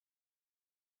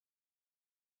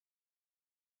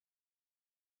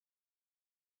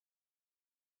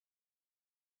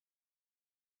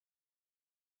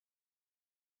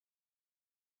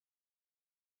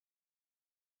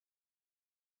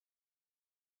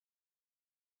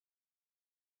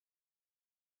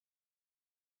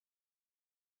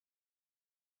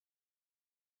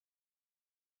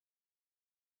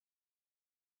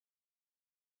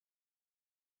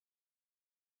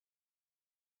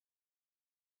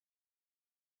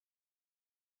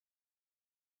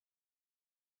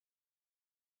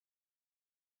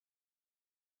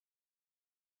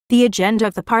The agenda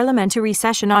of the parliamentary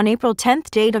session on April 10.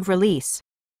 Date of release: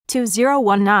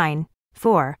 2019-4,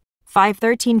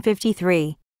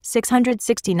 5/13/53,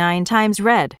 669 times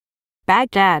read.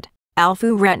 Baghdad,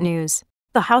 Al-Fawret News.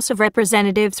 The House of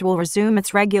Representatives will resume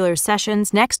its regular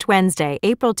sessions next Wednesday,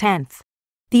 April 10.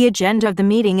 The agenda of the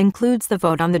meeting includes the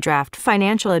vote on the draft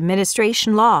Financial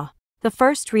Administration Law, the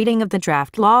first reading of the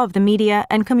draft law of the Media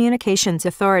and Communications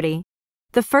Authority,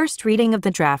 the first reading of the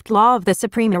draft law of the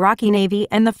Supreme Iraqi Navy,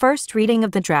 and the first reading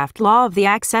of the draft law of the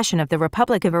accession of the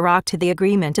Republic of Iraq to the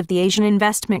agreement of the Asian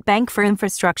Investment Bank for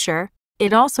Infrastructure.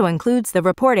 It also includes the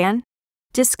report and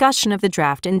discussion of the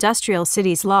draft Industrial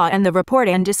Cities Law and the report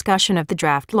and discussion of the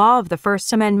draft law of the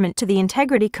First Amendment to the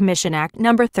Integrity Commission Act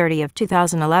No. 30 of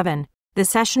 2011. The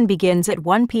session begins at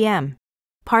 1 p.m.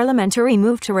 Parliamentary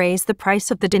move to raise the price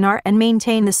of the dinar and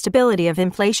maintain the stability of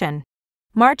inflation.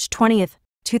 March 20,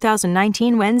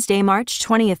 2019, Wednesday, March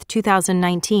 20,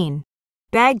 2019.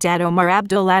 Baghdad, Omar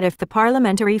Abdul Latif. The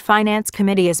Parliamentary Finance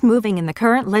Committee is moving in the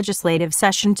current legislative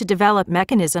session to develop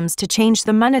mechanisms to change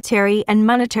the monetary and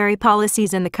monetary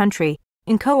policies in the country,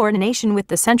 in coordination with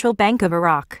the Central Bank of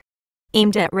Iraq,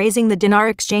 aimed at raising the dinar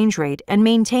exchange rate and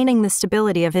maintaining the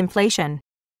stability of inflation.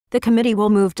 The committee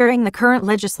will move during the current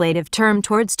legislative term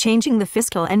towards changing the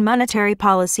fiscal and monetary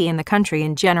policy in the country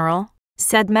in general,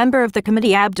 said member of the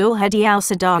committee Abdul Hadi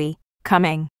al-Sadawi,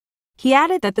 coming. He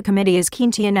added that the committee is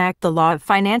keen to enact the law of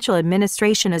financial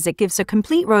administration as it gives a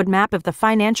complete roadmap of the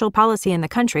financial policy in the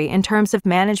country in terms of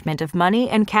management of money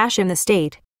and cash in the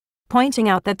state, pointing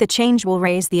out that the change will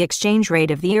raise the exchange rate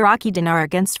of the Iraqi dinar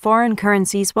against foreign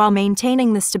currencies while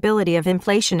maintaining the stability of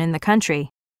inflation in the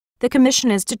country. The Commission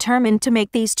is determined to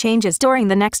make these changes during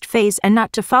the next phase and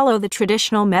not to follow the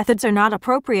traditional methods are not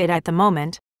appropriate at the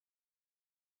moment.